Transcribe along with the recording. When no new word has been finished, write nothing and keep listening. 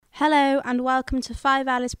Hello and welcome to Five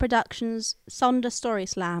Alice Productions' Sonder Story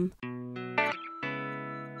Slam.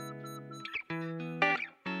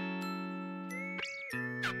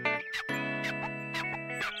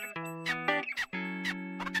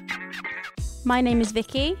 My name is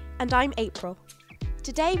Vicky. And I'm April.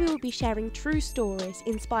 Today we will be sharing true stories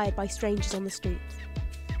inspired by strangers on the street.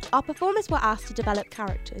 Our performers were asked to develop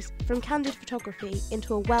characters from candid photography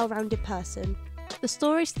into a well-rounded person. The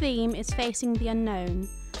story's theme is facing the unknown,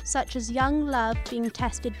 such as young love being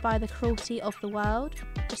tested by the cruelty of the world,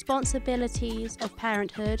 responsibilities of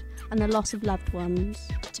parenthood, and the loss of loved ones.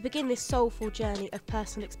 To begin this soulful journey of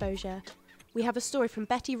personal exposure, we have a story from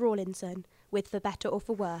Betty Rawlinson with For Better or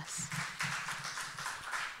For Worse.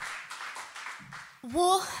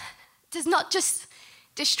 War does not just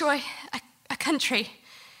destroy a country.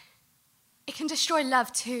 It can destroy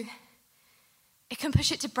love too. It can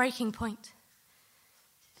push it to breaking point.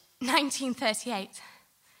 1938.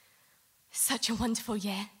 Such a wonderful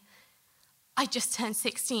year. I just turned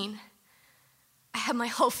 16. I had my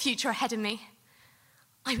whole future ahead of me.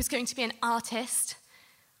 I was going to be an artist.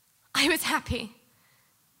 I was happy.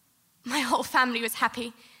 My whole family was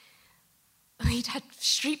happy. We'd had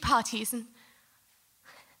street parties and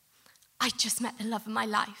I just met the love of my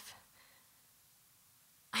life.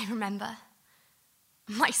 I remember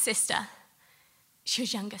my sister, she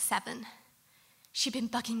was younger, 7. She'd been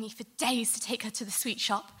bugging me for days to take her to the sweet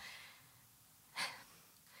shop.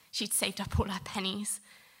 She'd saved up all her pennies,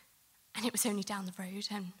 and it was only down the road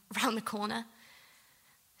and round the corner.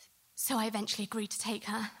 So I eventually agreed to take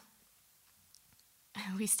her.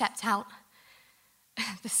 We stepped out.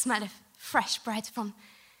 The smell of fresh bread from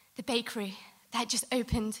the bakery that had just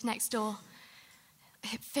opened next door,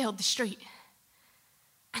 it filled the street.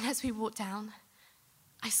 And as we walked down,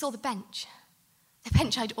 I saw the bench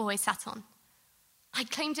I'd always sat on. I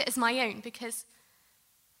claimed it as my own because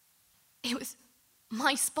it was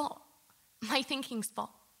my spot, my thinking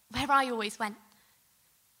spot, where I always went.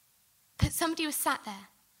 But somebody was sat there.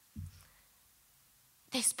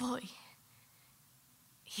 This boy,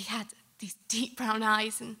 he had these deep brown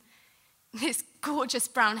eyes and this gorgeous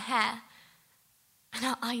brown hair, and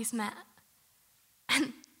our eyes met.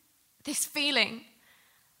 And this feeling,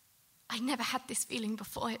 I never had this feeling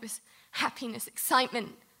before. It was happiness,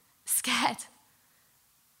 excitement, scared.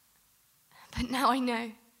 But now I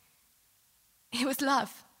know it was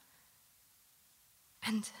love.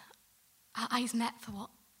 And our eyes met for what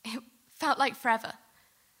it felt like forever.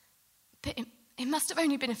 But it must have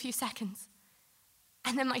only been a few seconds.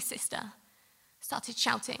 And then my sister started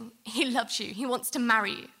shouting, "He loves you, he wants to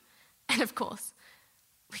marry you." And of course,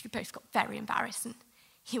 we both got very embarrassed and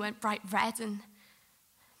he went bright red and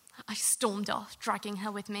I stormed off, dragging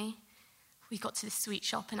her with me. We got to the sweet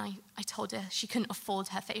shop and I told her she couldn't afford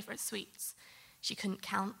her favourite sweets. She couldn't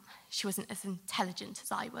count. She wasn't as intelligent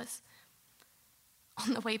as I was.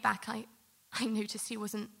 On the way back, I noticed he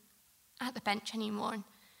wasn't at the bench anymore, and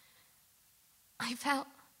I felt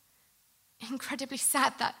incredibly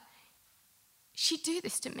sad that she'd do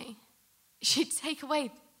this to me. She'd take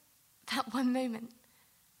away that one moment.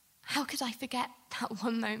 How could I forget that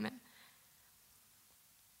one moment?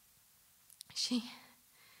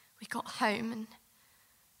 We got home and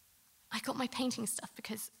I got my painting stuff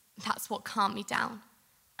because that's what calmed me down.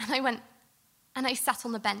 And I went and I sat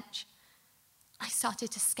on the bench. I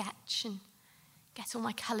started to sketch and get all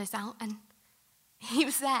my colours out, and he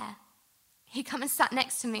was there. He come and sat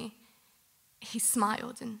next to me. He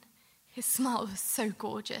smiled, and his smile was so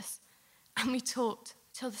gorgeous. And we talked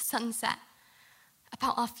till the sunset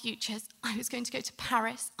about our futures. I was going to go to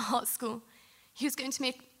Paris art school. He was going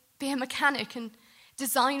to be a mechanic and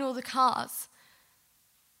design all the cars.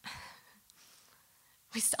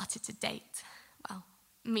 We started to date. Well,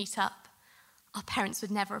 meet up. Our parents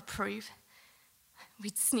would never approve.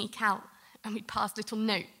 We'd sneak out and we'd pass little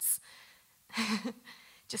notes.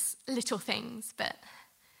 Just little things, but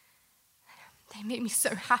they made me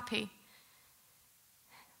so happy.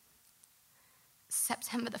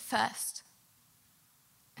 September the 1st,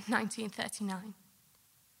 1939.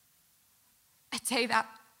 A day that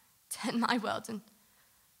turned my world and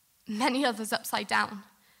many others upside down.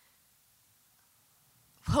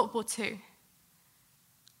 World War II.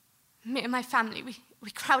 Me and my family,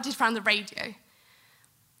 we crowded around the radio.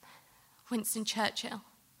 Winston Churchill.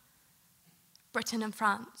 Britain and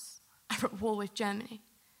France are at war with Germany.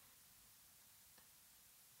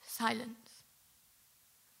 Silence.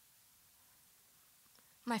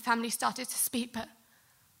 My family started to speak, but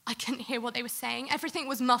I couldn't hear what they were saying. Everything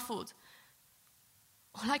was muffled.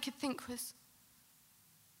 All I could think was,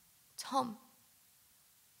 Tom,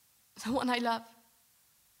 the one I love.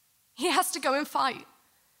 He has to go and fight.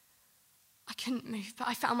 couldn't move, but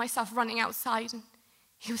I found myself running outside, and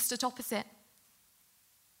he was stood opposite.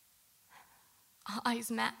 Our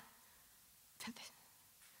eyes met.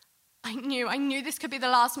 I knew this could be the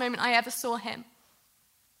last moment I ever saw him.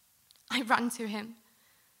 I ran to him,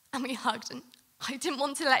 and we hugged, and I didn't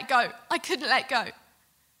want to let go. I couldn't let go.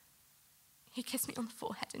 He kissed me on the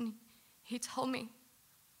forehead, and he told me,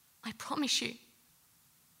 I promise you,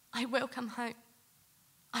 I will come home.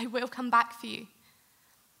 I will come back for you.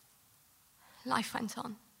 Life went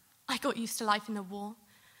on. I got used to life in the war,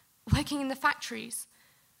 working in the factories,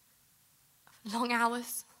 long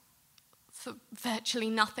hours for virtually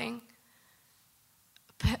nothing.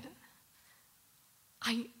 But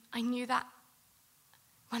I knew that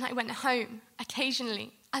when I went home,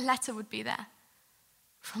 occasionally a letter would be there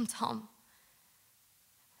from Tom.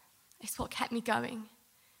 It's what kept me going.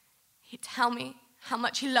 He'd tell me how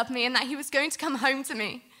much he loved me and that he was going to come home to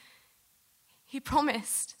me. He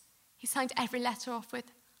promised. He signed every letter off with,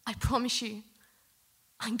 I promise you,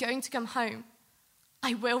 I'm going to come home.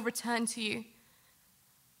 I will return to you.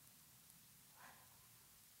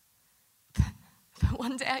 But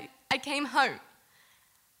one day I came home,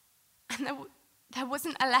 and there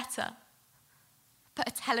wasn't a letter, but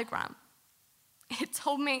a telegram. It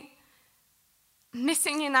told me,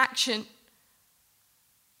 missing in action.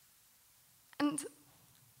 And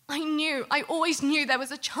I always knew there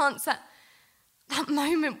was a chance that that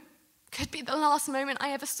moment could be the last moment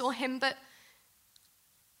I ever saw him, but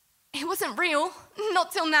it wasn't real,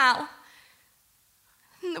 not till now.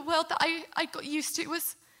 And the world that I got used to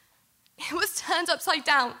was turned upside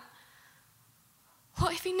down.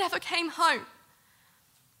 What if he never came home?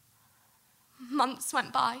 Months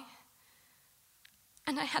went by,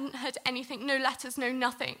 and I hadn't heard anything, no letters, no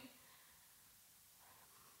nothing.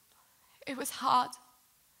 It was hard,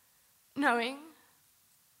 knowing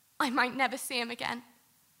I might never see him again.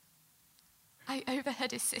 I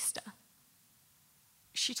overheard his sister.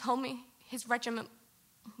 She told me his regiment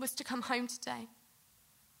was to come home today,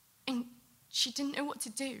 and she didn't know what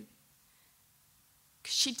to do,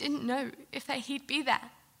 because she didn't know if he'd be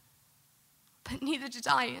there. But neither did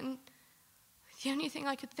I, and the only thing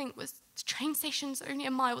I could think was the train station's only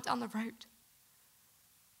a mile down the road.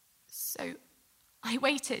 So I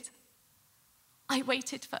waited. I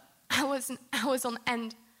waited for hours and hours on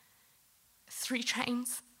end. 3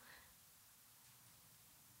 trains.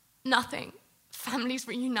 Nothing. Families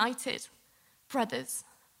reunited. Brothers,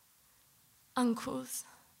 uncles,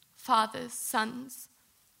 fathers, sons.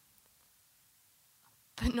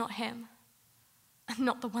 But not him. And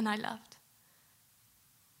not the one I loved.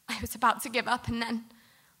 I was about to give up, and then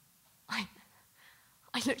I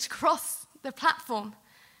looked across the platform.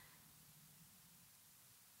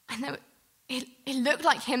 And it looked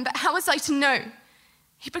like him, but how was I to know?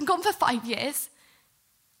 He'd been gone for 5 years.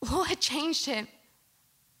 What had changed him?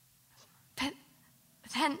 But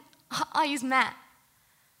then our eyes met.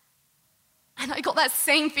 And I got that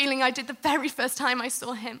same feeling I did the very first time I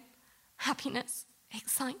saw him. Happiness,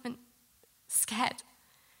 excitement, scared.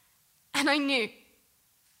 And I knew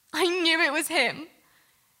it was him.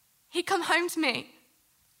 He'd come home to me,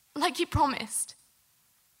 like he promised.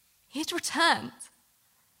 He'd returned.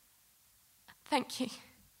 Thank you.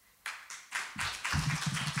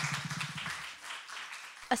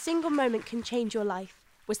 A single moment can change your life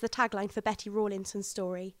was the tagline for Betty Rawlinson's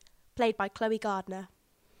story, played by Chloe Gardiner.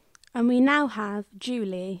 And we now have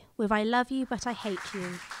Julie with I Love You But I Hate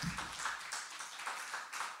You.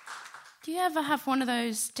 Do you ever have one of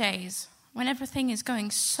those days when everything is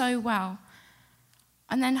going so well,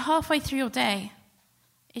 and then halfway through your day,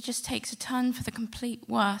 it just takes a turn for the complete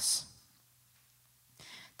worse?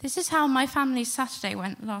 This is how my family's Saturday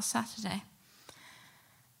went last Saturday.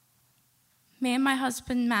 Me and my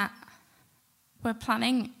husband, Matt, were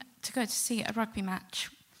planning to go to see a rugby match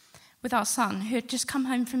with our son, who had just come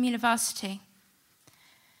home from university.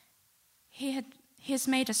 He has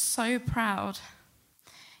made us so proud.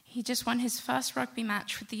 He just won his first rugby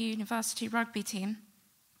match with the university rugby team.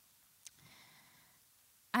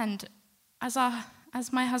 And as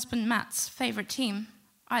my husband Matt's favourite team,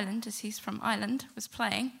 Ireland, as he's from Ireland, was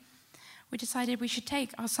playing, we decided we should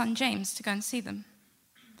take our son James to go and see them.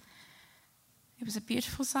 It was a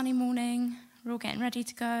beautiful sunny morning. We're all getting ready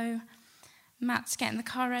to go. Matt's getting the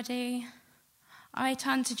car ready. I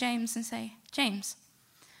turn to James and say, James,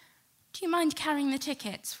 do you mind carrying the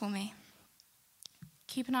tickets for me?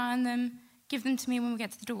 Keep an eye on them. Give them to me when we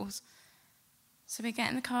get to the doors. So we get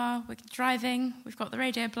in the car, we're driving, we've got the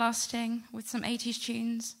radio blasting with some 80s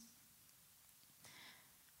tunes.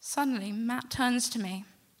 Suddenly, Matt turns to me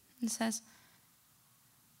and says,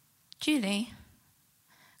 Julie,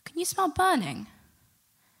 can you smell burning?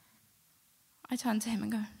 I turn to him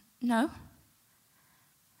and go, no.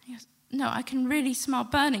 He goes, no, I can really smell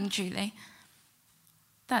burning, Julie.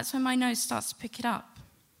 That's when my nose starts to pick it up.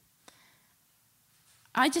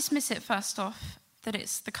 I dismiss it first off, that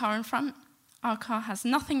it's the car in front. Our car has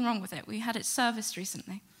nothing wrong with it. We had it serviced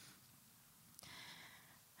recently.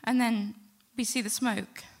 And then we see the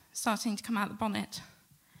smoke starting to come out the bonnet.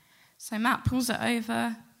 So Matt pulls it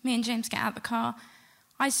over. Me and James get out of the car.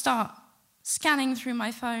 I start scanning through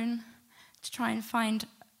my phone to try and find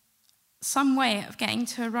some way of getting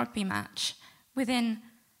to a rugby match within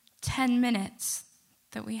 10 minutes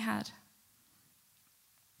that we had.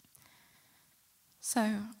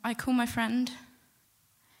 So I call my friend.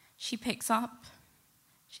 She picks up.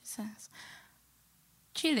 She says,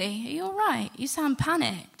 Julie, are you all right? You sound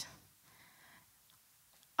panicked.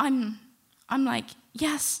 I'm like,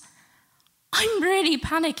 yes, I'm really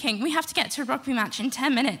panicking. We have to get to a rugby match in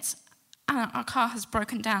 10 minutes, and our car has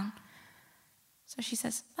broken down. So she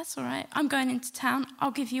says, that's all right. I'm going into town.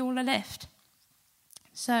 I'll give you all a lift.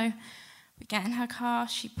 So we get in her car.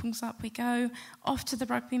 She pulls up. We go off to the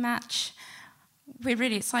rugby match. We're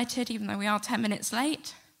really excited, even though we are 10 minutes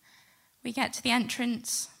late. We get to the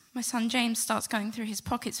entrance. My son James starts going through his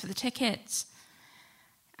pockets for the tickets,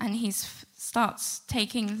 and he starts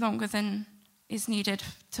taking longer than is needed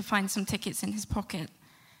to find some tickets in his pocket.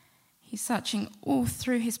 He's searching all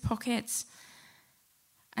through his pockets,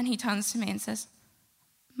 and he turns to me and says,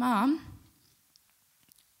 Mum,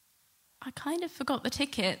 I kind of forgot the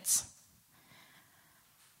tickets.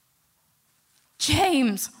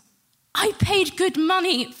 James, I paid good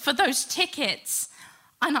money for those tickets,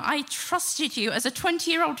 and I trusted you as a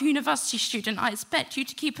 20-year-old university student. I expect you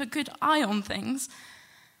to keep a good eye on things.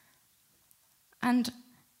 And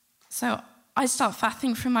so I start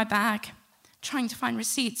faffing through my bag, trying to find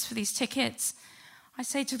receipts for these tickets. I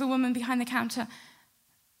say to the woman behind the counter,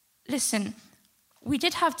 listen, we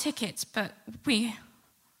did have tickets, but we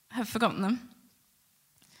have forgotten them.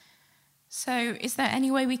 So is there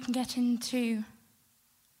any way we can get into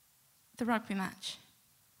the rugby match?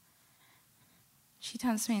 She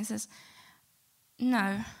turns to me and says,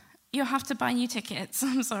 no, you'll have to buy new tickets.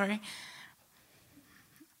 I'm sorry.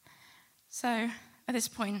 So at this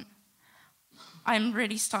point, I'm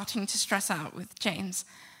really starting to stress out with James.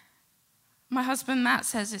 My husband, Matt,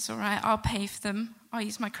 says it's all right, I'll pay for them. I'll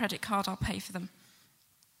use my credit card, I'll pay for them.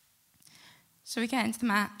 So we get into the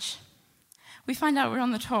match. We find out we're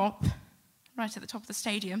on the top, right at the top of the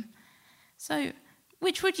stadium. So,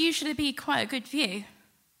 which would usually be quite a good view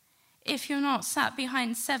if you're not sat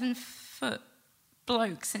behind 7-foot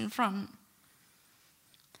blokes in front.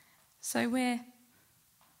 So we're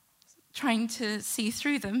trying to see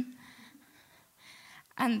through them,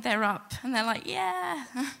 and they're up, and they're like, yeah.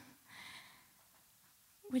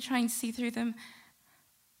 We're trying to see through them.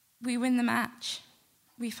 We win the match.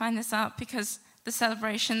 We find this out because the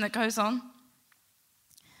celebration that goes on.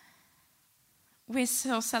 We're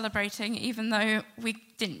still celebrating, even though we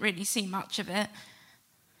didn't really see much of it.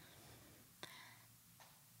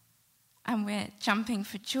 And we're jumping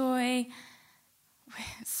for joy.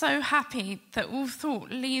 We're so happy that all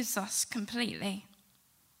thought leaves us completely.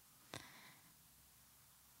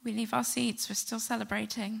 We leave our seats, we're still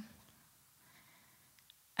celebrating.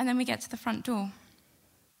 And then we get to the front door,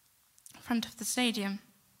 front of the stadium.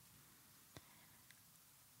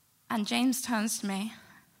 And James turns to me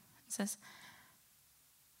and says,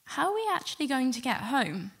 how are we actually going to get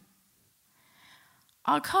home?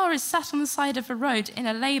 Our car is sat on the side of a road in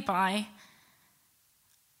a lay-by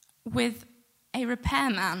with a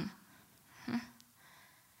repairman.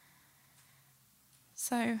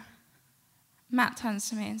 So Matt turns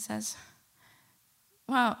to me and says,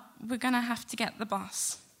 well, we're going to have to get the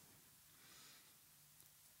bus.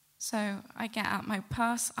 So I get out my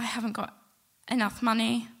purse. I haven't got enough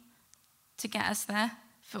money to get us there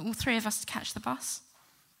for all three of us to catch the bus.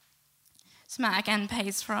 So Matt again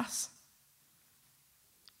pays for us.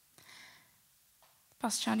 The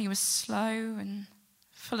bus journey was slow and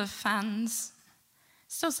full of fans,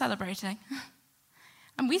 still celebrating.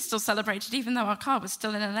 And we still celebrated even though our car was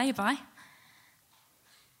still in a lay-by.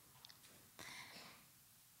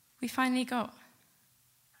 We finally got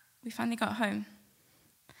home.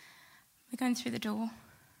 We're going through the door.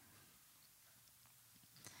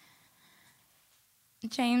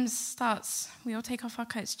 We all take off our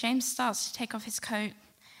coats. James starts to take off his coat,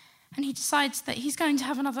 and he decides that he's going to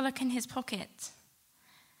have another look in his pocket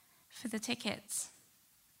for the tickets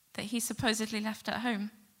that he supposedly left at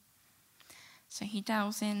home. So he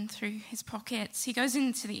delves in through his pockets. He goes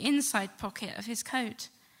into the inside pocket of his coat,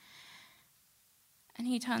 and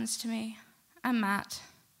he turns to me and Matt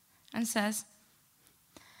and says,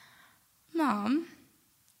 Mum, Mum,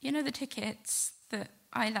 you know the tickets that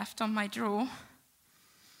I left on my drawer?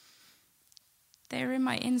 They were in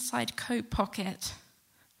my inside coat pocket.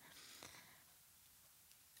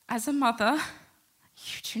 As a mother,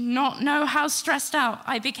 you do not know how stressed out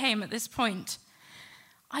I became at this point.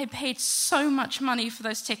 I paid so much money for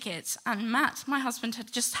those tickets, and Matt, my husband,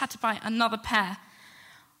 had just had to buy another pair.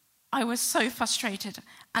 I was so frustrated,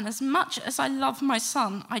 and as much as I love my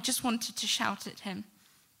son, I just wanted to shout at him.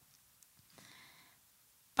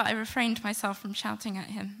 But I refrained myself from shouting at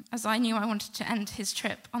him, as I knew I wanted to end his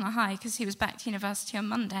trip on a high because he was back to university on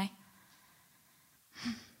Monday.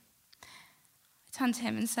 I turned to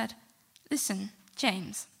him and said, "Listen,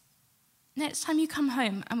 James, next time you come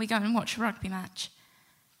home and we go and watch a rugby match,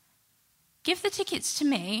 give the tickets to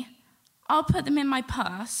me, I'll put them in my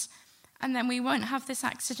purse, and then we won't have this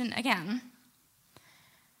accident again."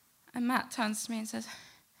 And Matt turns to me and says,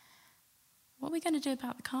 "What are we going to do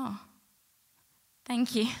about the car?"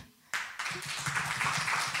 Thank you.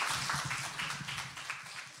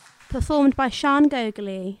 Performed by Sian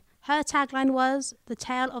Gogerly. Her tagline was, "The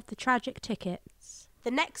Tale of the Tragic Tickets."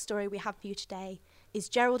 The next story we have for you today is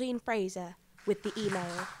Geraldine Fraser with The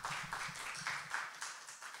Email.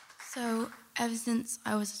 So, ever since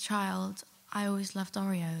I was a child, I always loved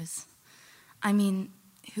Oreos. I mean,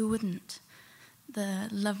 who wouldn't? The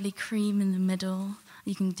lovely cream in the middle,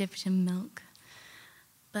 you can dip it in milk.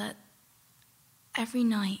 But every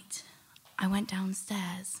night, I went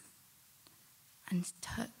downstairs and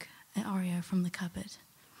took an Oreo from the cupboard.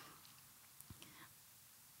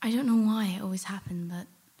 I don't know why it always happened, but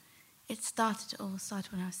it all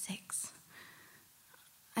started when I was 6.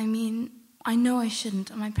 I mean, I know I shouldn't,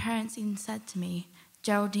 and my parents even said to me,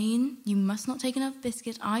 "Geraldine, you must not take another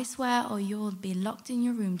biscuit, I swear, or you'll be locked in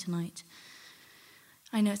your room tonight."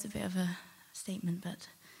 I know it's a bit of a statement, but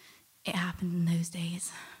it happened in those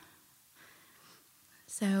days.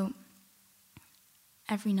 So,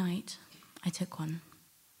 every night, I took one.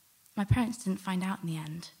 My parents didn't find out in the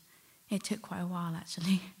end. It took quite a while,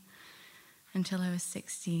 actually, until I was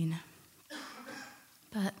 16.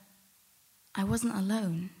 But I wasn't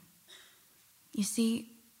alone. You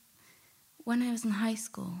see, when I was in high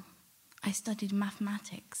school, I studied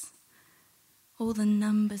mathematics. All the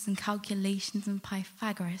numbers and calculations and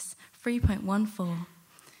Pythagoras, 3.14.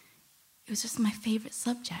 It was just my favourite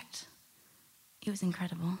subject. It was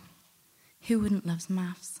incredible. Who wouldn't love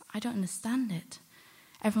maths? I don't understand it.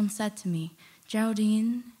 Everyone said to me,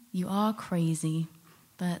 "Geraldine, you are crazy,"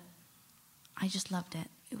 but I just loved it.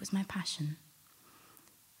 It was my passion.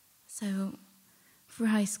 So, through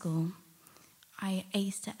high school, I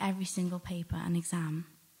aced at every single paper and exam,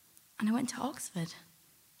 and I went to Oxford.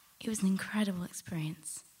 It was an incredible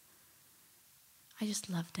experience. I just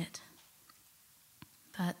loved it.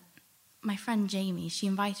 But my friend Jamie, she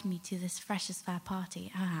invited me to this Freshers' Fair party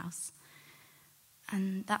at her house,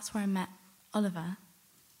 and that's where I met Oliver.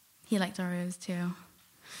 He liked Oreos too.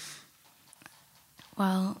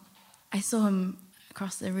 Well, I saw him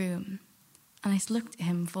across the room, and I just looked at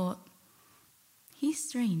him and thought, he's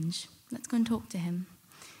strange. Let's go and talk to him.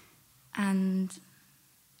 And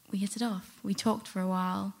we hit it off. We talked for a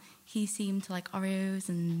while. He seemed to like Oreos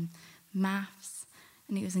and maths,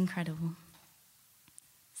 and it was incredible.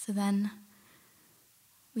 So then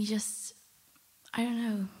we just, I don't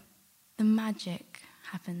know, the magic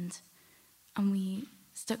happened, and we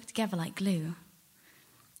stuck together like glue.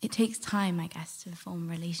 It takes time, I guess, to form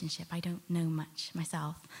a relationship. I don't know much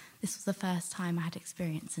myself. This was the first time I had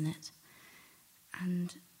experience in it.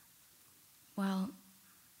 And, well,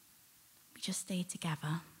 we just stayed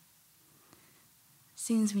together. As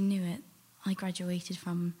soon as we knew it, I graduated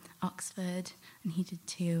from Oxford, and he did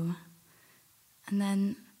too. And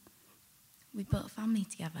then we built a family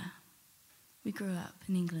together. We grew up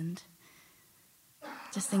in England,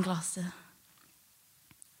 just in Gloucester,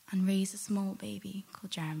 and raised a small baby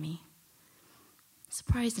called Jeremy.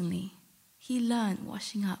 Surprisingly, he learned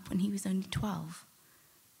washing up when he was only 12.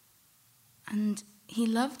 And he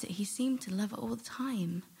loved it. He seemed to love it all the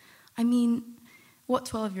time. I mean, what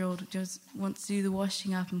 12-year-old just wants to do the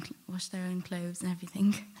washing up and wash their own clothes and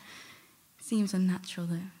everything? It seems unnatural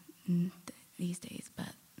these days,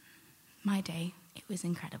 but my day, it was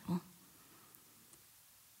incredible.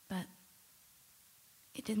 But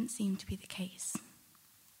it didn't seem to be the case.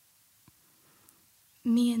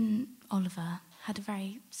 Me and Oliver had a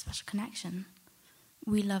very special connection.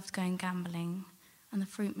 We loved going gambling on the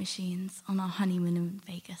fruit machines on our honeymoon in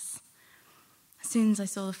Vegas. As soon as I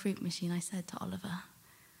saw the fruit machine, I said to Oliver,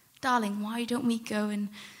 "Darling, why don't we go and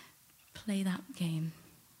play that game?"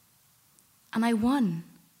 And I won.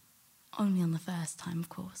 Only on the first time, of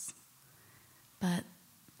course. But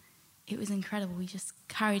it was incredible. We just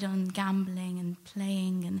carried on gambling and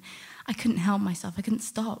playing, and I couldn't help myself. I couldn't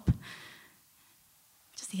stop.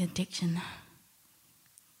 Just the addiction.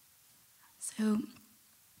 So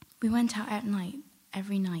we went out at night,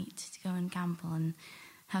 every night, to go and gamble and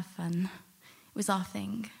have fun. It was our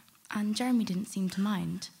thing. And Jeremy didn't seem to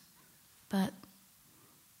mind, but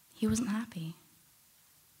he wasn't happy.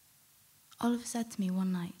 Oliver said to me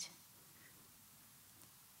one night,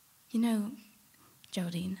 "You know,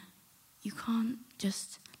 Geraldine, you can't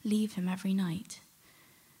just leave him every night."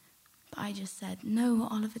 But I just said, "No,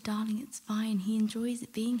 Oliver, darling, it's fine. He enjoys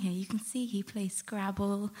it being here. You can see he plays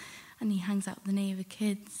Scrabble and he hangs out with the neighbour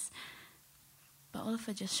kids." But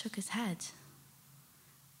Oliver just shook his head.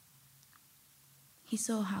 He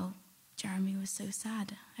saw how Jeremy was so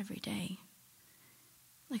sad every day,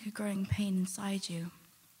 like a growing pain inside you.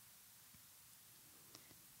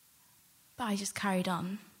 But I just carried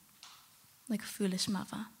on, like a foolish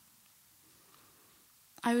mother.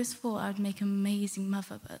 I always thought I would make an amazing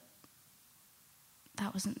mother, but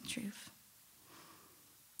that wasn't the truth.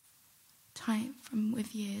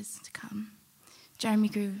 With years to come, Jeremy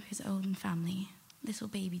grew his own family, little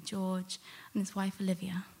baby George and his wife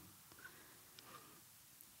Olivia.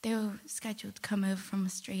 They were scheduled to come over from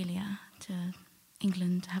Australia to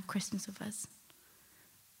England to have Christmas with us.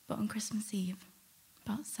 But on Christmas Eve,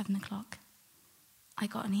 about 7 o'clock, I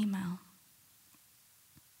got an email.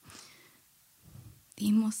 The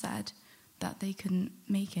email said that they couldn't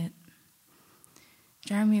make it.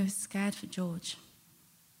 Jeremy was scared for George,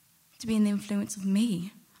 to be in the influence of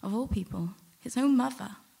me, of all people, his own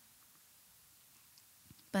mother.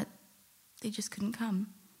 But they just couldn't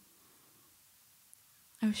come.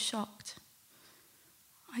 I was shocked.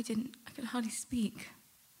 I could hardly speak.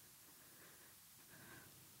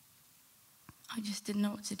 I just didn't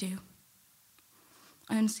know what to do.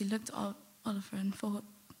 I honestly looked at Oliver and thought,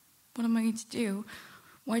 what am I going to do?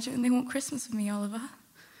 Why don't they want Christmas with me, Oliver?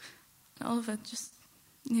 And Oliver just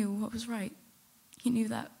knew what was right. He knew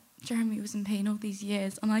that Jeremy was in pain all these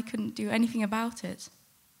years, and I couldn't do anything about it.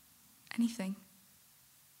 Anything.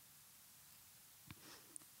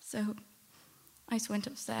 So I just went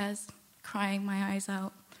upstairs, crying my eyes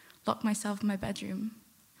out, locked myself in my bedroom,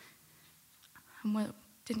 and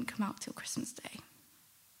didn't come out till Christmas Day.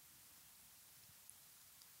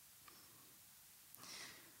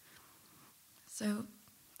 So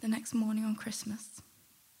the next morning on Christmas,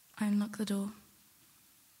 I unlocked the door.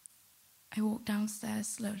 I walked downstairs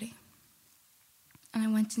slowly, and I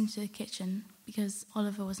went into the kitchen because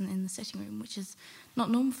Oliver wasn't in the sitting room, which is not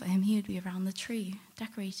normal for him. He would be around the tree,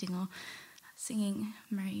 decorating or singing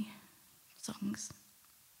merry songs.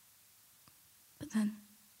 But then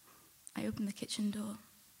I opened the kitchen door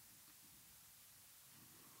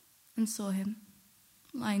and saw him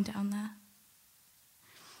lying down there,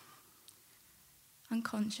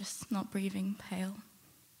 unconscious, not breathing, pale.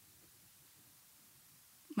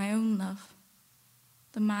 My own love,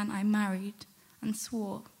 the man I married and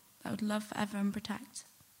swore that I would love forever and protect,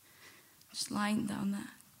 just lying down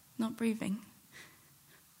there, not breathing.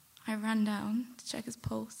 I ran down to check his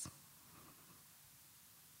pulse,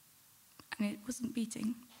 and it wasn't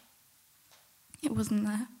beating. It wasn't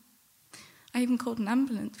there. I even called an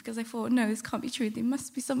ambulance because I thought, no, this can't be true. There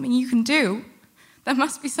must be something you can do. There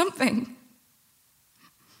must be something.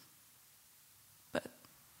 But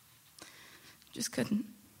just couldn't.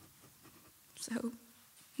 So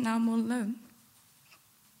now I'm all alone.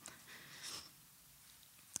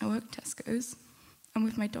 I work at Tesco's. I'm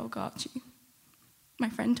with my dog, Archie. My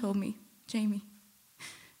friend told me, Jamie,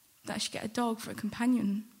 that I should get a dog for a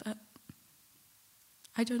companion, but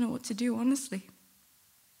I don't know what to do, honestly.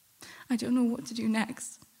 I don't know what to do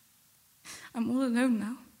next. I'm all alone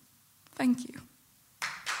now. Thank you.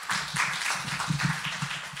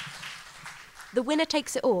 The winner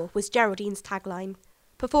takes it all was Geraldine's tagline,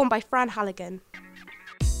 performed by Fran Halligan.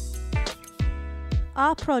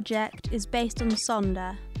 Our project is based on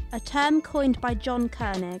Sonder, a term coined by John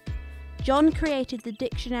Koenig. John created the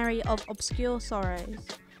Dictionary of Obscure Sorrows,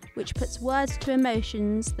 which puts words to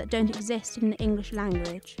emotions that don't exist in the English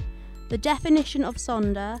language. The definition of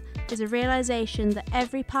Sonder is a realisation that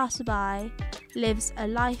every passerby lives a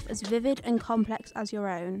life as vivid and complex as your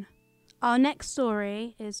own. Our next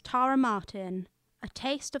story is Tara Martin, A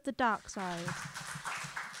Taste of the Dark Side.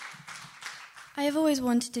 I have always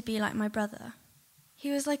wanted to be like my brother.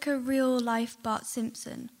 He was like a real-life Bart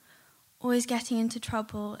Simpson, always getting into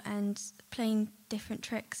trouble and playing different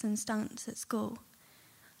tricks and stunts at school.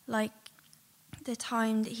 Like the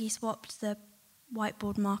time that he swapped the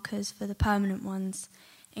whiteboard markers for the permanent ones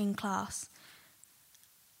in class.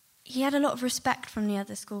 He had a lot of respect from the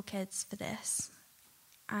other school kids for this,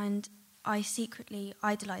 and I secretly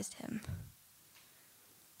idolised him.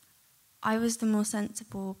 I was the more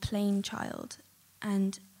sensible, plain child,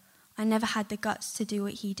 and I never had the guts to do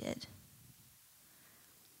what he did.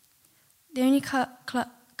 The only club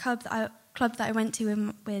that I went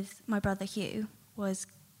to with my brother Hugh was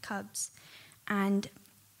Cubs, and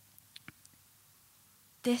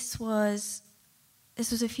this was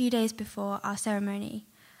a few days before our ceremony,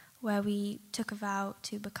 where we took a vow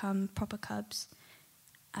to become proper Cubs.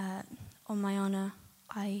 On my honour,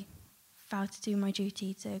 I vowed to do my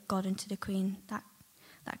duty to God and to the Queen, that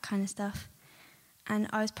kind of stuff. And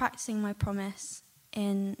I was practicing my promise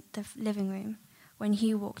in the living room when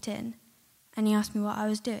Hugh walked in, and he asked me what I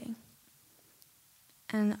was doing.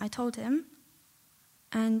 And I told him,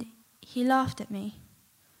 and he laughed at me.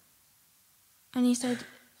 And he said,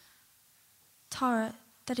 "Tara,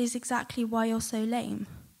 that is exactly why you're so lame."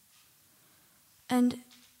 And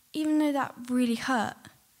even though that really hurt,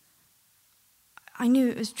 I knew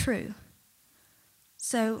it was true.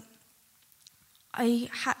 So I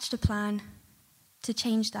hatched a plan to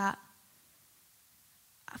change that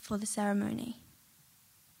for the ceremony.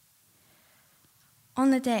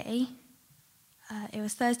 On the day, it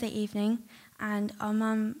was Thursday evening, and our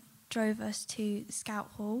mum drove us to the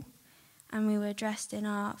Scout Hall, and we were dressed in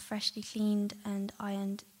our freshly cleaned and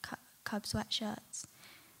ironed Cub sweatshirts.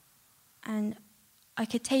 And I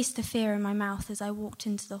could taste the fear in my mouth as I walked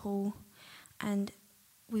into the hall, and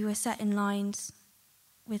we were set in lines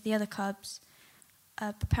with the other Cubs,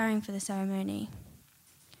 preparing for the ceremony.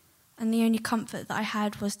 And the only comfort that I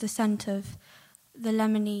had was the scent of the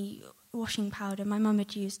lemony washing powder my mum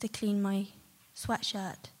had used to clean my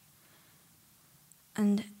sweatshirt.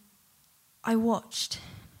 And I watched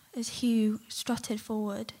as Hugh strutted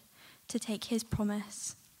forward to take his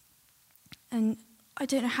promise. And I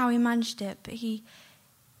don't know how he managed it, but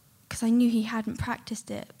because I knew he hadn't practiced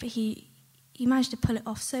it, but he managed to pull it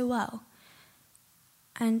off so well.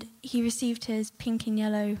 And he received his pink and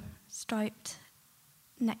yellow striped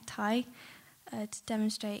necktie to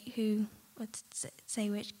demonstrate to say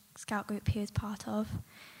which scout group he was part of.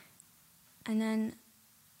 And then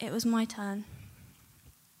it was my turn.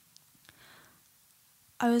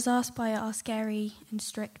 I was asked by our scary and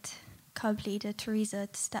strict Cub leader, Teresa,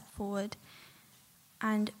 to step forward.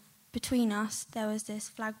 And between us, there was this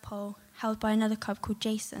flagpole held by another Cub called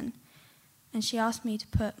Jason. And she asked me to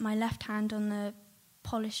put my left hand on the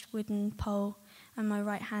polished wooden pole and my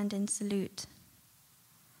right hand in salute.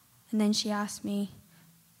 And then she asked me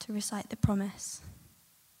to recite the promise.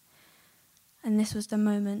 And this was the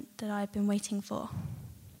moment that I had been waiting for.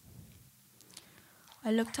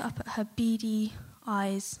 I looked up at her beady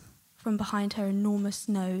eyes from behind her enormous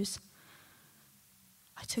nose.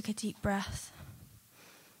 I took a deep breath,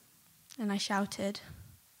 and I shouted,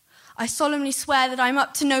 "I solemnly swear that I'm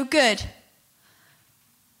up to no good."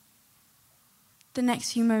 The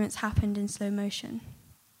next few moments happened in slow motion.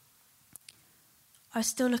 I was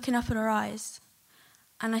still looking up at her eyes,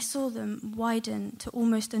 and I saw them widen to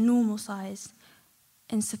almost a normal size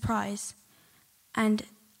in surprise. And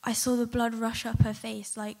I saw the blood rush up her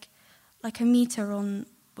face like a meter on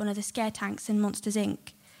one of the scare tanks in Monsters,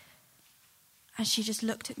 Inc. And she just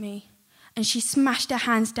looked at me, and she smashed her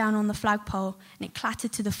hands down on the flagpole, and it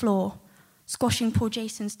clattered to the floor, squashing poor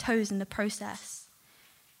Jason's toes in the process.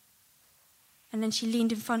 And then she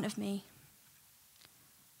leaned in front of me,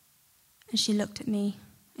 and she looked at me,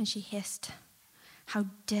 and she hissed, "How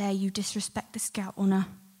dare you disrespect the Scout honour?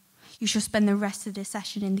 You shall spend the rest of this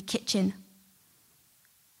session in the kitchen."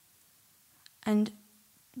 And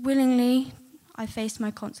willingly, I faced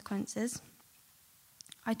my consequences.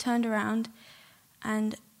 I turned around,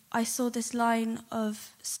 and I saw this line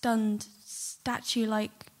of stunned,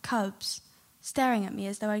 statue-like Cubs staring at me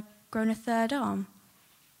as though I'd grown a third arm.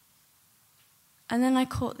 And then I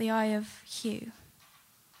caught the eye of Hugh.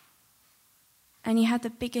 And he had the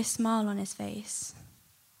biggest smile on his face.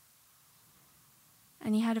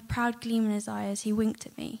 And he had a proud gleam in his eye as he winked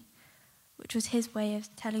at me, which was his way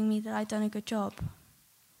of telling me that I'd done a good job.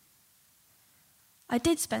 I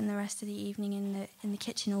did spend the rest of the evening in the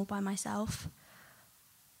kitchen all by myself,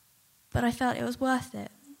 but I felt it was worth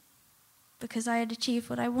it, because I had achieved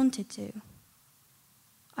what I wanted to.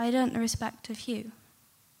 I had earned the respect of Hugh.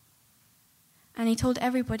 And he told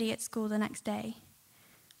everybody at school the next day,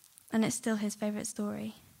 and it's still his favourite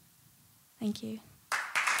story. Thank you.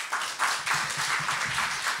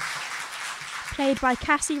 Played by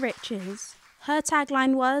Cassie Riches. Her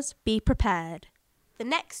tagline was, "Be prepared." The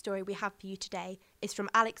next story we have for you today is from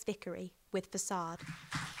Alex Vickery with Facade.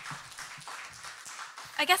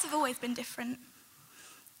 I guess I've always been different.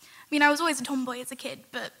 I mean, I was always a tomboy as a kid,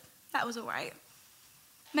 but that was all right.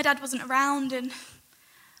 My dad wasn't around, and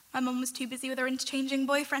my mum was too busy with her interchanging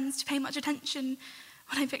boyfriends to pay much attention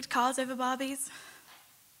when I picked cars over Barbies.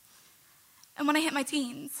 And when I hit my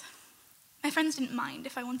teens, my friends didn't mind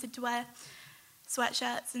if I wanted to wear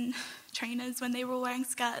sweatshirts and trainers when they were all wearing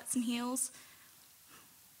skirts and heels.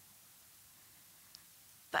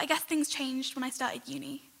 But I guess things changed when I started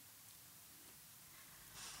uni.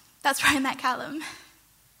 That's where I met Callum.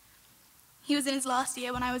 He was in his last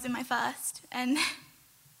year when I was in my first, and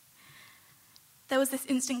there was this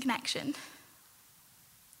instant connection,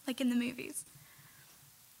 like in the movies.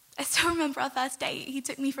 I still remember our first date. He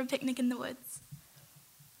took me for a picnic in the woods.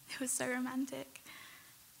 It was so romantic.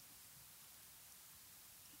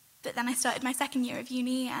 But then I started my second year of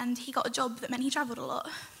uni, and he got a job that meant he travelled a lot.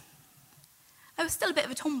 I was still a bit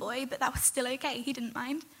of a tomboy, but that was still okay. He didn't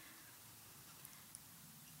mind.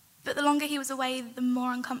 But the longer he was away, the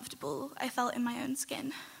more uncomfortable I felt in my own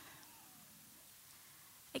skin.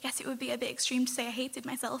 I guess it would be a bit extreme to say I hated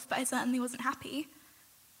myself, but I certainly wasn't happy.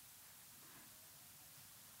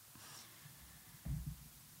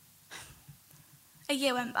 A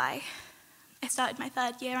year went by. I started my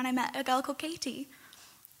third year and I met a girl called Katie.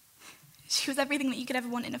 She was everything that you could ever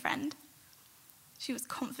want in a friend. She was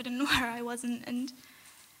confident where I wasn't, and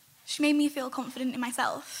she made me feel confident in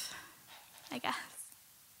myself, I guess.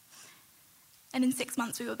 And in 6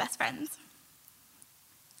 months we were best friends.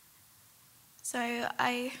 So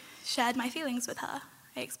I shared my feelings with her.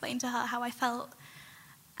 I explained to her how I felt,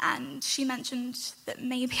 and she mentioned that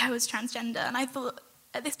maybe I was transgender, and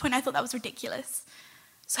at this point I thought that was ridiculous.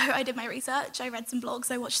 So I did my research, I read some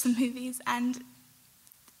blogs, I watched some movies, and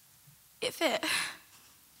it fit.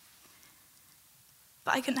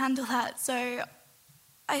 But I couldn't handle that, so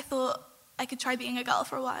I thought I could try being a girl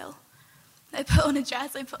for a while. I put on a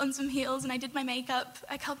dress, I put on some heels, and I did my makeup.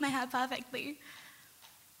 I curled my hair perfectly.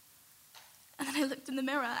 And then I looked in the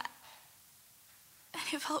mirror, and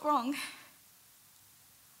it felt wrong.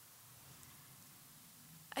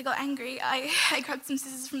 I got angry. I grabbed some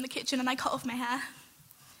scissors from the kitchen and I cut off my hair.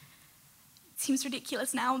 It seems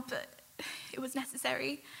ridiculous now, but it was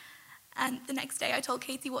necessary. And the next day I told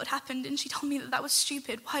Katie what had happened, and she told me that that was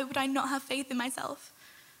stupid. Why would I not have faith in myself?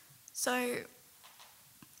 So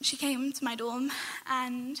she came to my dorm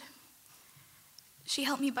and she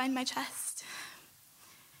helped me bind my chest.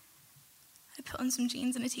 I put on some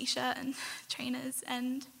jeans and a t-shirt and trainers,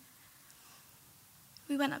 and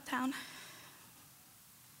we went uptown.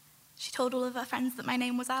 She told all of her friends that my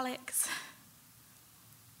name was Alex.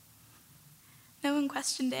 No one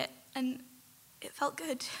questioned it, and it felt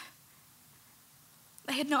good.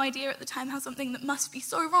 I had no idea at the time how something that must be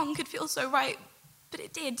so wrong could feel so right, but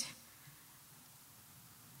it did.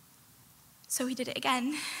 So we did it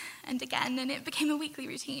again and again, and it became a weekly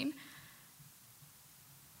routine.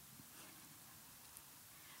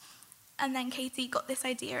 And then Katie got this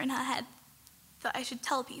idea in her head that I should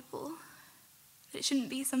tell people, that it shouldn't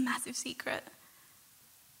be some massive secret.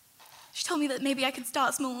 She told me that maybe I could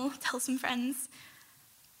start small, tell some friends.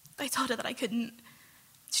 I told her that I couldn't.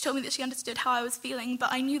 She told me that she understood how I was feeling, but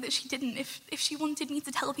I knew that she didn't. If she wanted me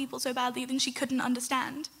to tell people so badly, then she couldn't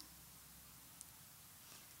understand.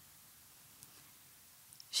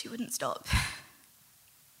 She wouldn't stop.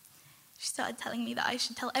 She started telling me that I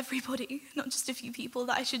should tell everybody, not just a few people,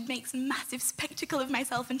 that I should make some massive spectacle of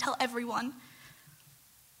myself and tell everyone.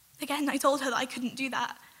 Again, I told her that I couldn't do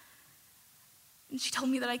that. And she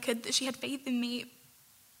told me that I could, that she had faith in me,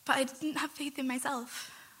 but I didn't have faith in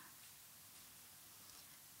myself.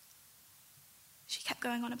 She kept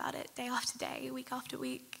going on about it day after day, week after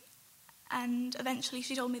week, and eventually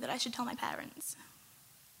she told me that I should tell my parents.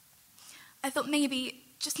 I thought maybe,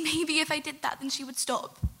 just maybe if I did that, then she would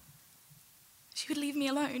stop. She would leave me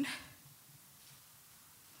alone.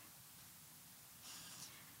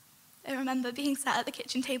 I remember being sat at the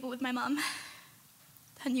kitchen table with my mum.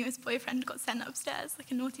 Her newest boyfriend got sent upstairs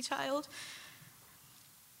like a naughty child.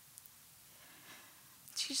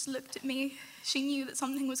 She just looked at me. She knew that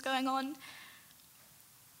something was going on.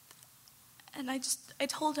 And I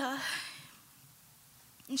told her.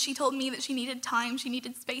 And she told me that she needed time, she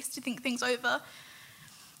needed space to think things over,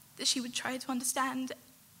 that she would try to understand.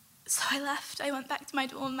 So I left. I went back to my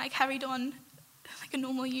dorm. I carried on like a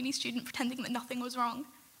normal uni student, pretending that nothing was wrong.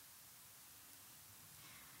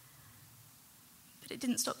 But it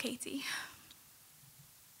didn't stop Katie.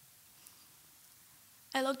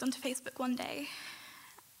 I logged onto Facebook one day,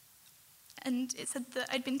 and it said that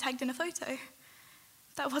I'd been tagged in a photo.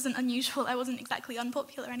 That wasn't unusual. I wasn't exactly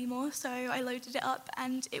unpopular anymore, so I loaded it up,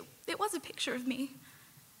 and it was a picture of me.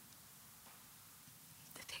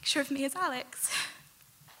 The picture of me as Alex.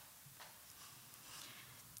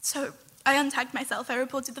 So I untagged myself. I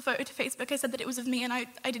reported the photo to Facebook. I said that it was of me and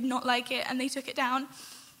I did not like it, and they took it down.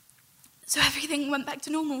 So everything went back to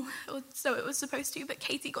normal, or so it was supposed to, but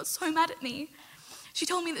Katie got so mad at me. She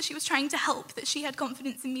told me that she was trying to help, that she had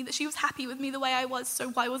confidence in me, that she was happy with me the way I was, so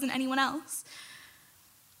why wasn't anyone else?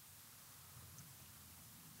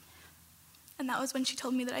 And that was when she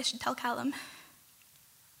told me that I should tell Callum.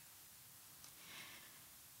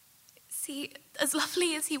 See, as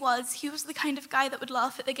lovely as he was the kind of guy that would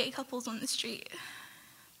laugh at the gay couples on the street.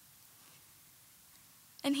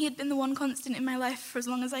 And he had been the one constant in my life for as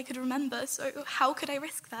long as I could remember, so how could I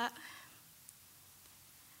risk that?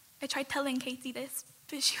 I tried telling Katie this,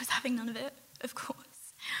 but she was having none of it, of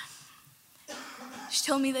course. She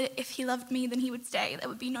told me that if he loved me, then he would stay. There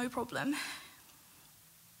would be no problem.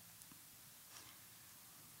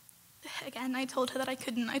 Again, I told her that I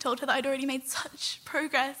couldn't. I told her that I'd already made such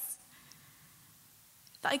progress,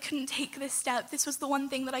 that I couldn't take this step. This was the one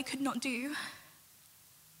thing that I could not do.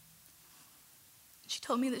 She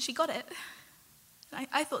told me that she got it.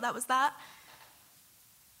 I thought that was that.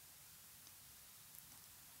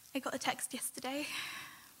 I got a text yesterday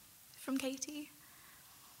from Katie.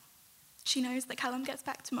 She knows that Callum gets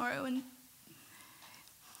back tomorrow, and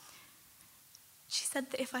she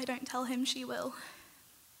said that if I don't tell him, she will.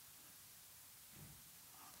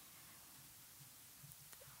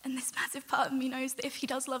 And this massive part of me knows that if he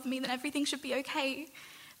does love me, then everything should be okay.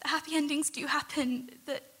 That happy endings do happen,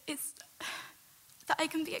 that I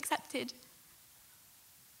can be accepted.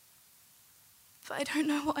 But I don't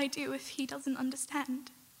know what I do if he doesn't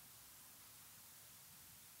understand.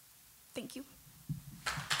 Thank you.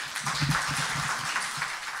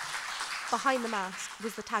 Behind the Mask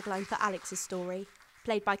was the tagline for Alex's story,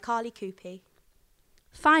 played by Carly Coopey.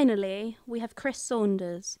 Finally, we have Chris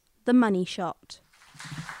Saunders, The Money Shot.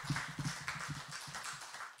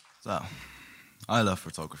 So, I love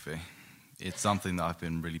photography. It's something that I've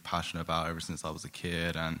been really passionate about ever since I was a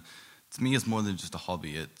kid, and to me it's more than just a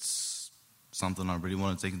hobby. It's something I really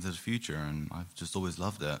want to take into the future, and I've just always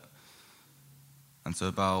loved it. And so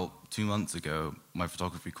about 2 months ago, my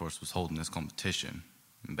photography course was holding this competition.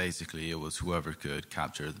 And basically, it was whoever could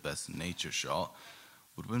capture the best nature shot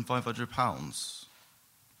would win £500.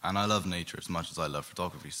 And I love nature as much as I love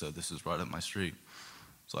photography, so this was right up my street.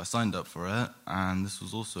 So I signed up for it, and this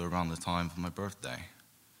was also around the time of my birthday.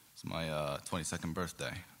 It's my 22nd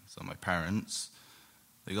birthday. So my parents,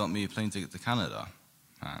 they got me a plane ticket to Canada.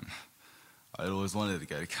 And I'd always wanted to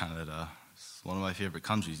go to Canada. It's one of my favorite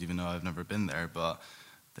countries, even though I've never been there, but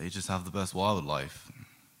they just have the best wildlife,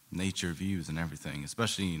 nature views and everything,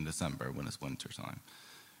 especially in December when it's winter time.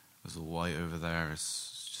 There's all white over there.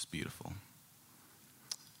 It's just beautiful.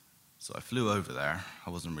 So I flew over there. I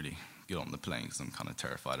wasn't really good on the plane because I'm kind of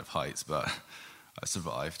terrified of heights, but I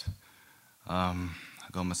survived. I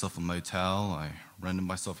got myself a motel. I rented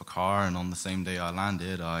myself a car, and on the same day I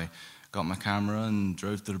landed, I got my camera and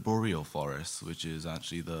drove to the Boreal Forest, which is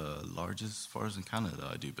actually the largest forest in Canada,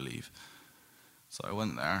 I do believe. So I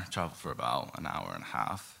went there, traveled for about an hour and a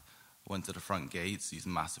half, went to the front gates, these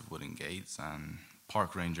massive wooden gates, and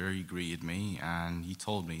park ranger, he greeted me, and he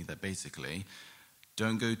told me that basically,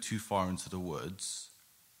 don't go too far into the woods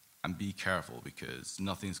and be careful because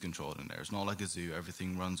nothing's controlled in there. It's not like a zoo,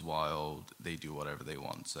 everything runs wild, they do whatever they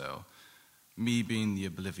want. So me being the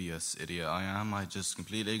oblivious idiot I am, I just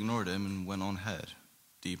completely ignored him and went on ahead,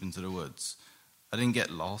 deep into the woods. I didn't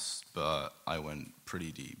get lost, but I went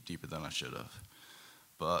pretty deep, deeper than I should have.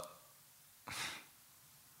 But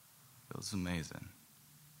it was amazing.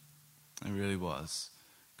 It really was.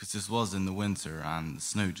 Because this was in the winter and the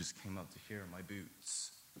snow just came up to here in my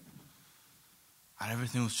boots. And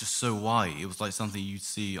everything was just so white. It was like something you'd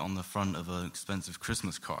see on the front of an expensive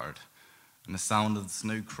Christmas card. And the sound of the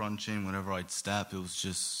snow crunching whenever I'd step, it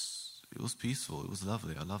was peaceful. It was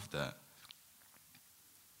lovely. I loved it.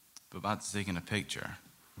 But back to taking a picture.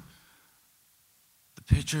 The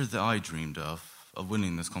picture that I dreamed of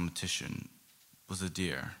winning this competition was a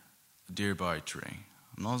deer by a tree.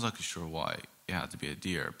 I'm not exactly sure why it had to be a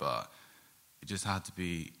deer, but it just had to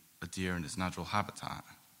be a deer in its natural habitat,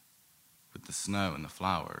 with the snow and the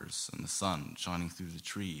flowers and the sun shining through the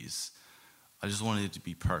trees. I just wanted it to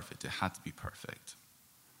be perfect. It had to be perfect.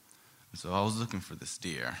 And so I was looking for this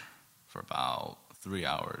deer for about 3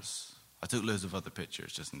 hours. I took loads of other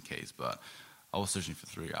pictures just in case, but I was searching for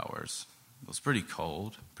 3 hours. It was pretty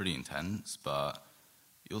cold, pretty intense, but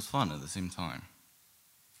it was fun at the same time.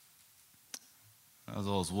 As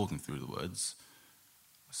I was walking through the woods,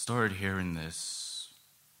 I started hearing this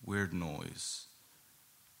weird noise.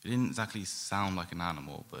 It didn't exactly sound like an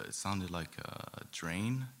animal, but it sounded like a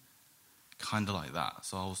drain, kind of like that.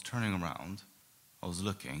 So I was turning around, I was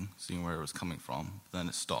looking, seeing where it was coming from, but then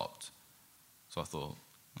it stopped. So I thought,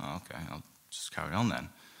 oh, okay, I'll just carry on then.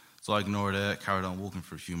 So I ignored it, carried on walking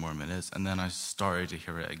for a few more minutes, and then I started to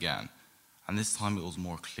hear it again. And this time it was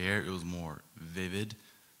more clear, it was more vivid,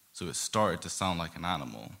 so it started to sound like an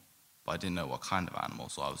animal, but I didn't know what kind of animal,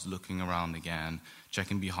 so I was looking around again,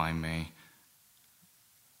 checking behind me,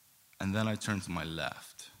 and then I turned to my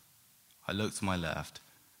left. I look to my left,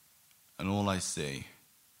 and all I see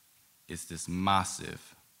is this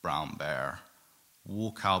massive brown bear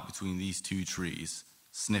walk out between these two trees,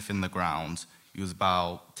 sniffing the ground. He was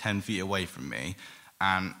about 10 feet away from me,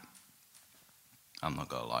 and I'm not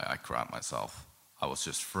gonna lie, I crapped myself. I was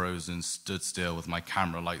just frozen, stood still with my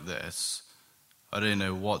camera like this. I didn't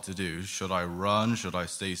know what to do. Should I run? Should I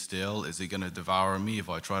stay still? Is it gonna devour me if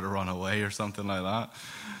I try to run away or something like that?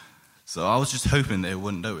 So I was just hoping that it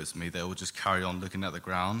wouldn't notice me, that it would just carry on looking at the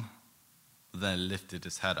ground. But then it lifted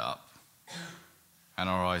its head up, and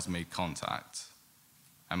our eyes made contact.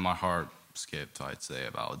 And my heart skipped, I'd say,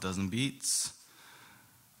 about a dozen beats.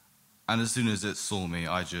 And as soon as it saw me,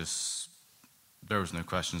 there was no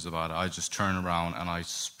questions about it. I just turned around and I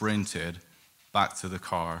sprinted back to the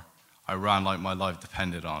car. I ran like my life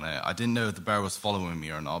depended on it. I didn't know if the bear was following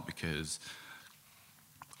me or not because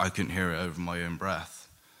I couldn't hear it over my own breath.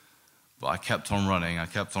 But I kept on running,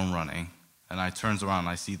 and I turns around and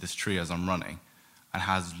I see this tree as I'm running, and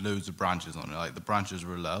has loads of branches on it. Like, the branches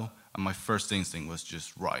were low, and my first instinct was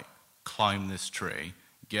just, right, climb this tree,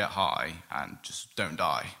 get high, and just don't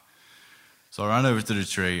die. So I ran over to the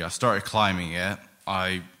tree, I started climbing it.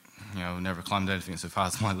 I never climbed anything so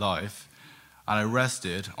fast in my life. And I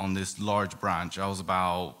rested on this large branch. I was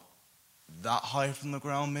about that high from the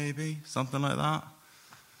ground, maybe, something like that.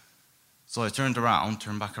 So I turned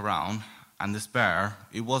back around, and this bear,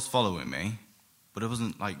 it was following me, but it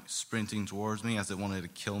wasn't like sprinting towards me as it wanted to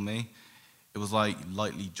kill me. It was like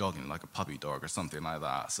lightly jogging, like a puppy dog or something like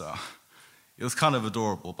that. So it was kind of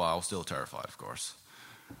adorable, but I was still terrified, of course.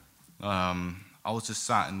 I was just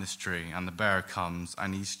sat in this tree, and the bear comes,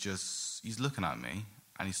 and he's looking at me,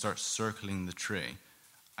 and he starts circling the tree,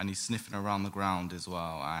 and he's sniffing around the ground as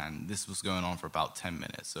well, and this was going on for about 10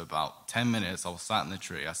 minutes. So about 10 minutes, I was sat in the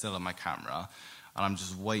tree, I still had my camera, and I'm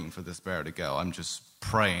just waiting for this bear to go. I'm just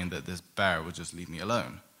praying that this bear would just leave me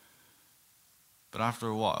alone. But after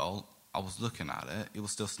a while, I was looking at it, it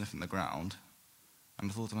was still sniffing the ground, and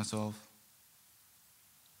I thought to myself,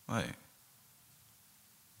 wait,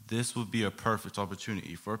 this would be a perfect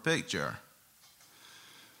opportunity for a picture.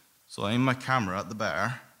 So I aimed my camera at the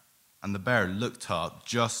bear, and the bear looked up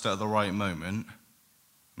just at the right moment,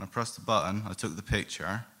 and I pressed the button, I took the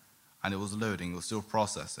picture, and it was loading, it was still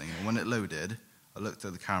processing, and when it loaded, I looked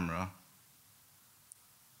at the camera,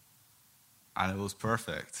 and it was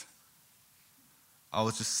perfect. I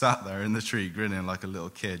was just sat there in the tree grinning like a little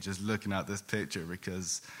kid, just looking at this picture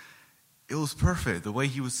because it was perfect. The way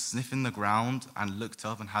he was sniffing the ground and looked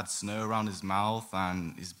up and had snow around his mouth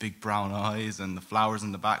and his big brown eyes and the flowers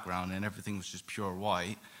in the background, and everything was just pure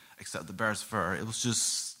white except the bear's fur. It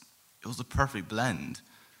was a perfect blend.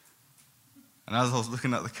 And as I was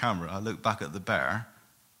looking at the camera, I looked back at the bear,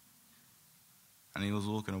 and he was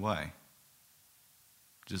walking away,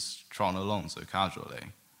 just trotting along so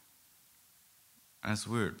casually. And it's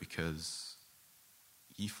weird because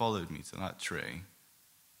he followed me to that tree.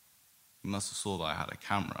 He must have saw that I had a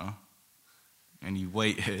camera, and he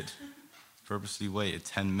purposely waited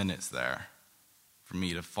 10 minutes there for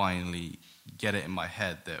me to finally get it in my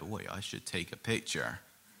head that, wait, I should take a picture.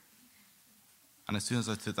 And as soon as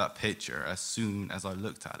I took that picture, as soon as I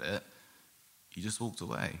looked at it, he just walked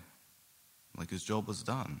away, like his job was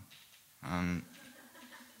done. And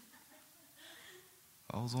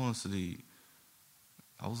that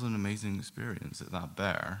was an amazing experience at that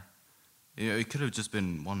bear. It could have just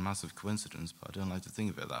been one massive coincidence, but I don't like to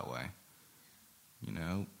think of it that way.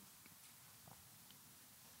 And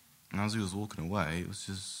as he was walking away, it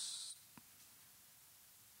was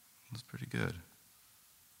pretty good.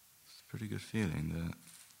 It's a pretty good feeling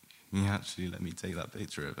that he actually let me take that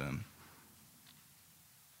picture of him.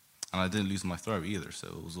 And I didn't lose my throat either, so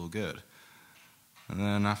it was all good. And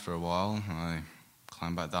then after a while, I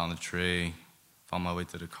climbed back down the tree, found my way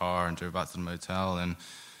to the car, and drove back to the motel, and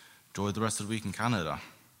enjoyed the rest of the week in Canada.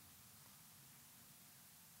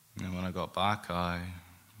 And when I got back, I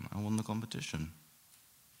won the competition.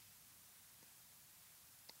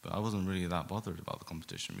 But I wasn't really that bothered about the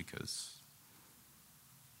competition because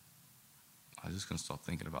I just couldn't stop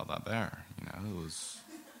thinking about that bear. It was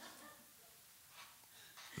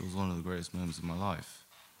one of the greatest moments of my life.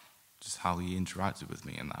 Just how he interacted with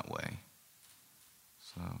me in that way.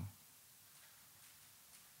 So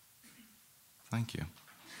Thank you.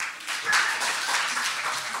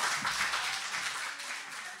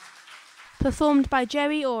 Performed by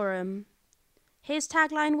Joey Orum. His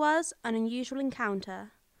tagline was an unusual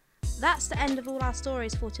encounter. That's the end of all our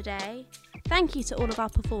stories for today. Thank you to all of our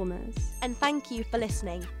performers. And thank you for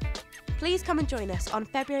listening. Please come and join us on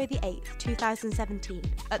February the 8th, 2017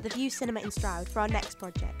 at the View Cinema in Stroud for our next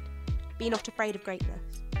project, Be Not Afraid of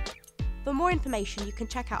Greatness. For more information, you can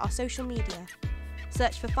check out our social media.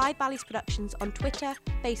 Search for Five Valleys Productions on Twitter,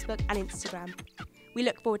 Facebook and Instagram. We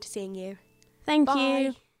look forward to seeing you. Thank Bye.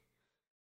 you.